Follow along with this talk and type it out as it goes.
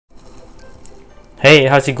Hey,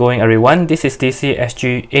 how's it going everyone? This is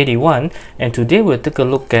DCSG 81 and today we'll take a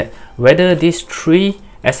look at whether these three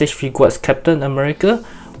SH Figuarts Captain America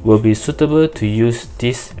will be suitable to use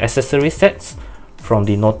these accessory sets from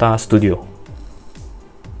the NOTA Studio.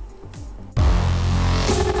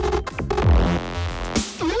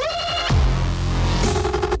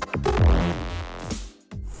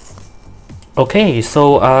 Okay,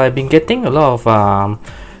 so I've been getting a lot of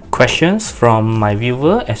questions from my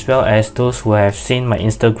viewer as well as those who have seen my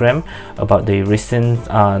Instagram about the recent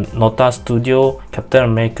NOTA Studio Captain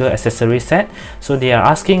America accessory set. So they are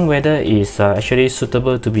asking whether it's actually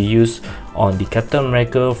suitable to be used on the Captain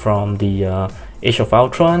America from the Age of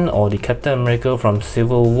Ultron or the Captain America from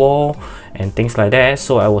Civil War and things like that.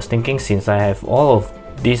 So I was thinking, since I have all of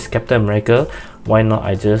this Captain America, why not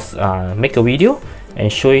I just make a video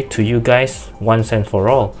and show it to you guys once and for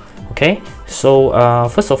all. Okay, so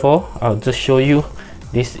first of all, I'll just show you.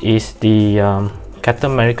 This is the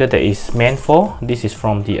Captain America that is meant for. This is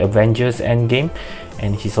from the Avengers Endgame,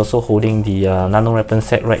 and he's also holding the nano weapon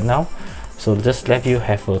set right now. So just let you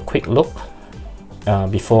have a quick look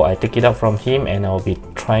before I take it out from him, and I'll be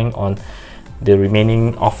trying on the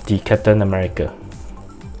remaining of the Captain America.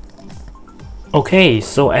 Okay,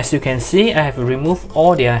 so as you can see, I have removed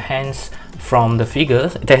all their hands from the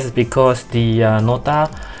figures. That's because the NOTA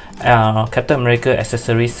Captain America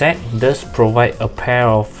accessory set does provide a pair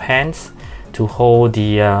of hands to hold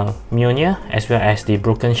the Mjolnir as well as the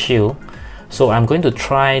broken shield. So I'm going to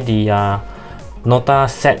try the NOTA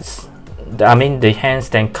sets, the hands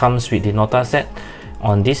that comes with the NOTA set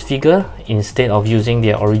on this figure instead of using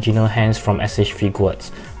their original hands from SH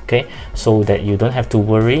Figuarts. Okay, so that you don't have to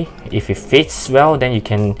worry. If it fits well, then you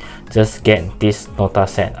can just get this NOTA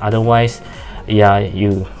set. Otherwise, yeah,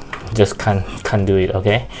 you just can't do it.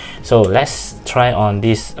 Okay, so let's try on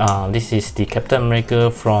this. This is the Captain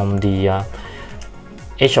America from the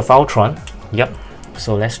Age of Ultron. Yep,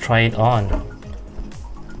 so let's try it on.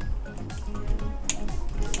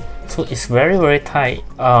 So it's very tight.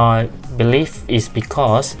 Believe is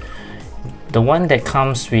because the one that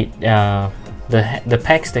comes with the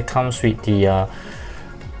packs that comes with the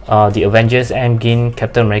Avengers Endgame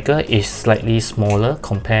Captain America is slightly smaller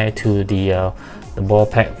compared to the ball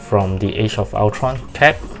pack from the Age of Ultron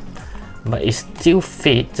cap, but it still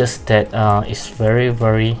fit, just that it's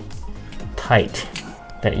very tight,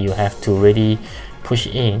 that you have to really push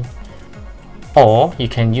in, or you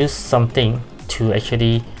can use something to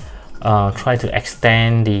actually try to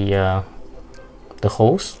extend the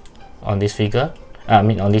holes on this figure,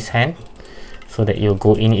 on this hand, so that you'll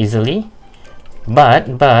go in easily.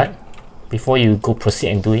 But before you go proceed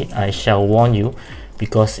and do it, I shall warn you,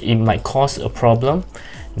 because it might cause a problem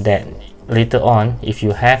that later on, if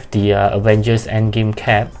you have the Avengers Endgame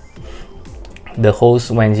cap, the holes,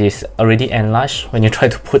 when it's already enlarged, when you try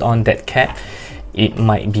to put on that cap, it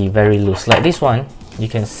might be very loose. Like this one, you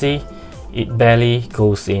can see it barely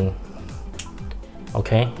goes in.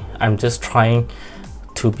 Okay, I'm just trying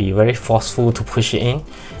to be very forceful to push it in,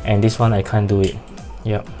 and this one I can't do it.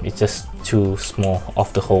 Yep, it's just too small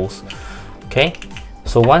of the holes. Okay,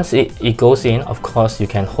 so once it goes in, of course you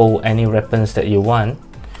can hold any weapons that you want,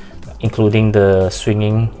 including the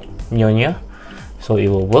swinging Mjolnir, so it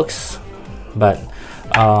will works. But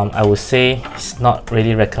I would say it's not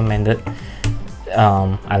really recommended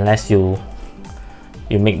unless you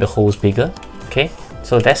make the holes bigger. Okay,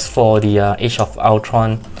 so that's for the Age of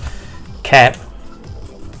Ultron cap,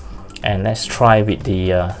 and let's try with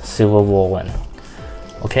the Civil War one.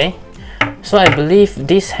 Okay, so I believe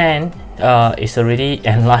this hand is already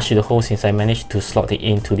enlarged to the hole, since I managed to slot it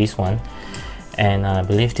into this one, and I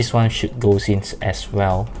believe this one should go in as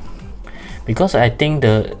well, because I think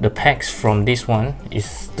the packs from this one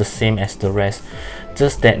is the same as the rest,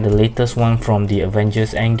 just that the latest one from the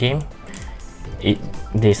Avengers Endgame,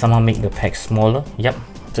 they somehow make the pack smaller. Yep,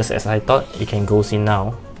 just as I thought, it can go in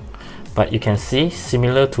now. But you can see,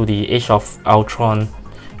 similar to the Age of Ultron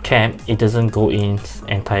cap, it doesn't go in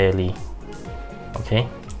entirely. Okay,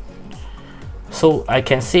 so I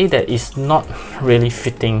can see that it's not really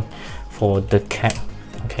fitting for the cap.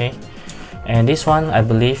 Okay, and this one, I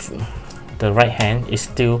believe the right hand is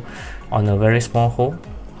still on a very small hole.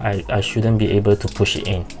 I shouldn't be able to push it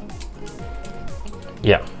in.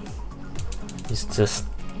 Yeah, it's just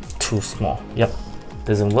too small. Yep,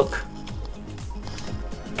 doesn't work.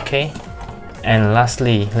 Okay, and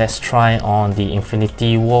lastly, let's try on the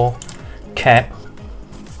Infinity War cap.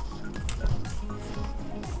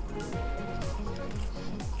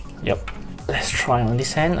 Yep, let's try on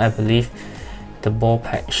this hand. I believe the ball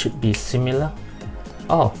pack should be similar.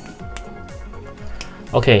 Oh,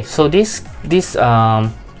 okay, so this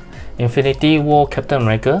Infinity War Captain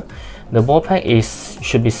America, the ball pack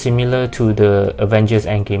should be similar to the Avengers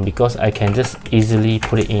Endgame because I can just easily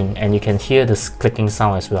put it in, and you can hear the clicking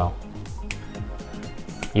sound as well.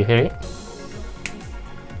 You hear it?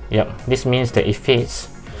 Yep, this means that it fits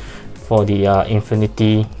for the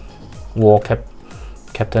Infinity War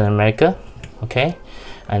Captain America. Okay,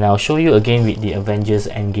 and I'll show you again with the Avengers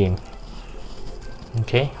Endgame.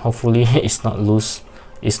 Okay, hopefully it's not loose.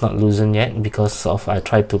 It's not loosened yet because of I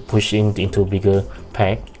tried to push into bigger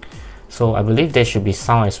pack. So I believe there should be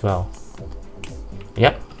sound as well.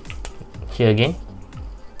 Yep, here again.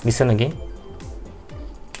 Listen again.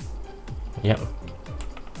 Yep,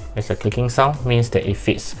 there's a clicking sound, means that it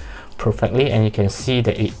fits perfectly, and you can see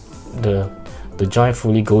that the joint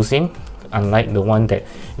fully goes in, unlike the one that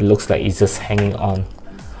it looks like it's just hanging on.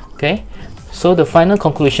 Okay, so the final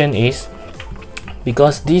conclusion is,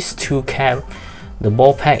 because these two cap, the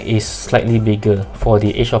ball pack is slightly bigger for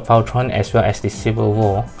the Age of Ultron as well as the Civil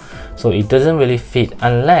War, so it doesn't really fit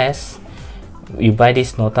unless you buy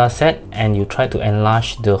this NOTA set and you try to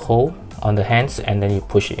enlarge the hole on the hands and then you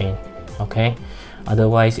push it in. Okay,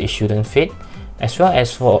 otherwise it shouldn't fit. As well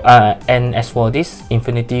as for as for this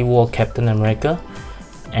Infinity War Captain America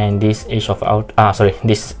and this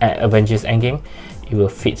this Avengers Endgame, it will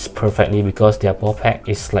fit perfectly because their ball pack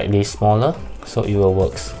is slightly smaller, so it will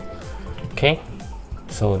works. Okay,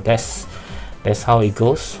 so that's how it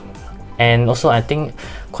goes. And also, I think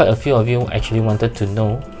quite a few of you actually wanted to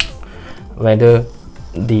know whether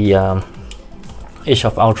the Age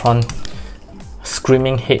of Ultron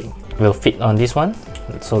screaming head will fit on this one.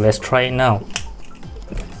 So let's try it now.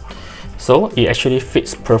 So it actually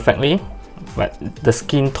fits perfectly, but the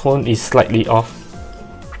skin tone is slightly off.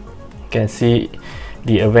 You can see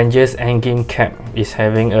the Avengers Endgame cap is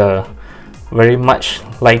having a very much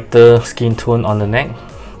lighter skin tone on the neck,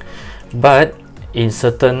 but in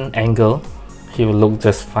certain angle he will look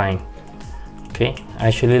just fine. Okay, I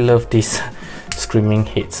actually love these screaming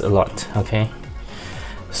heads a lot. Okay,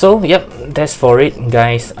 so yep, that's for it,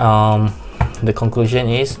 guys. The conclusion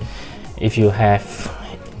is, if you have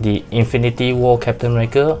the Infinity War Captain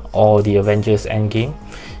America or the Avengers Endgame,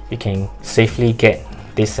 you can safely get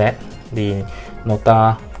this set, the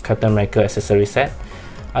NOTA Captain America accessory set.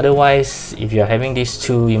 Otherwise, if you're having these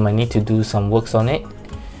two, you might need to do some works on it.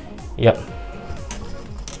 Yep.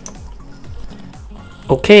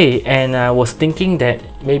 Okay, and I was thinking that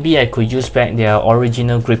maybe I could use back their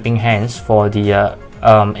original gripping hands for the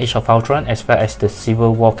Age of Ultron as well as the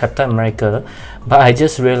Civil War Captain America, but I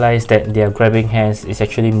just realized that their grabbing hands is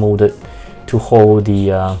actually molded to hold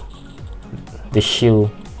the shield,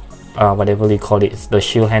 whatever they call it, the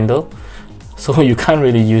shield handle. So you can't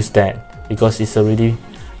really use that because it's already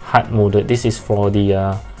hard molded. This is for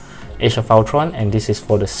the Age of Ultron and this is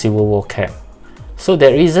for the Civil War cap. So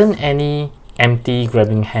there isn't any empty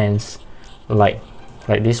grabbing hands like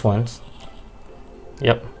these ones.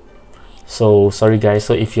 Yep. So sorry guys,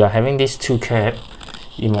 so if you are having these two cap,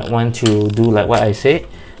 you might want to do like what I said,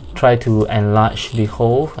 try to enlarge the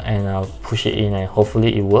hole and push it in, and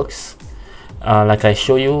hopefully it works. Like I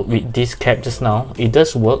showed you with this cap just now, it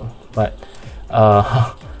does work, but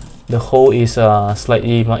the hole is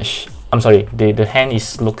slightly much, I'm sorry, the hand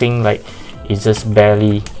is looking like it's just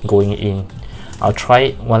barely going in. I'll try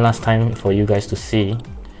it one last time for you guys to see.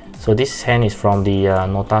 So this hand is from the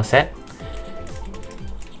NOTA set.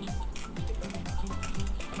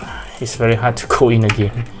 It's very hard to go in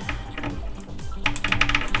again.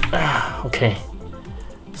 Okay,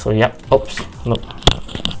 so yep, oops, no.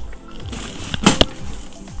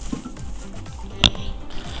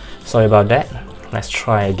 Sorry about that. Let's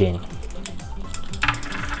try again.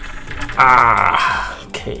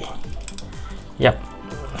 Okay. Yep,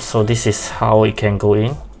 so this is how it can go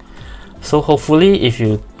in. So hopefully if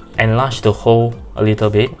you enlarge the hole a little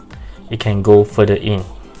bit, it can go further in,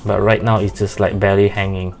 but right now it's just like barely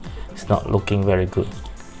hanging. It's not looking very good.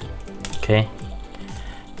 Okay,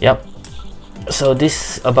 yep, so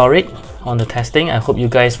this about it on the testing. I hope you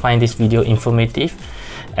guys find this video informative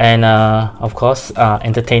and of course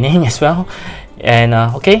entertaining as well. And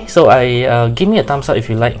okay, so give me a thumbs up if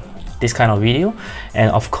you like this kind of video, and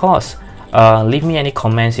of course leave me any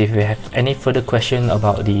comments if you have any further question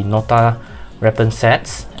about the NOTA weapon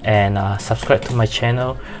sets, and subscribe to my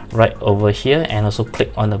channel right over here, and also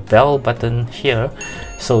click on the bell button here,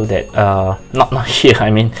 so that not here, I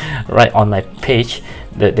mean right on my page,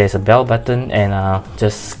 that there's a bell button, and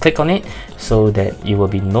just click on it so that you will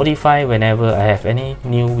be notified whenever I have any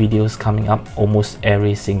new videos coming up almost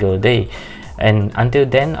every single day. And until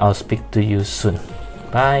then, I'll speak to you soon.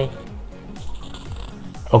 Bye.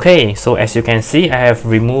 Okay, so as you can see, I have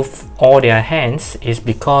removed all their hands is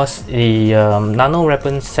because the nano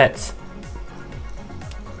weapon sets.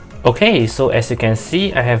 Okay, so as you can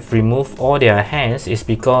see, I have removed all their hands is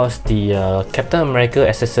because the Captain America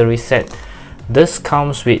accessory set this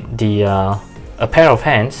comes with the a pair of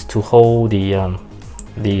hands to hold the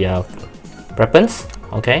weapons.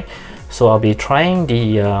 Okay, so I'll be trying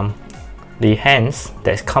the hands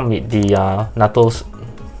that come with the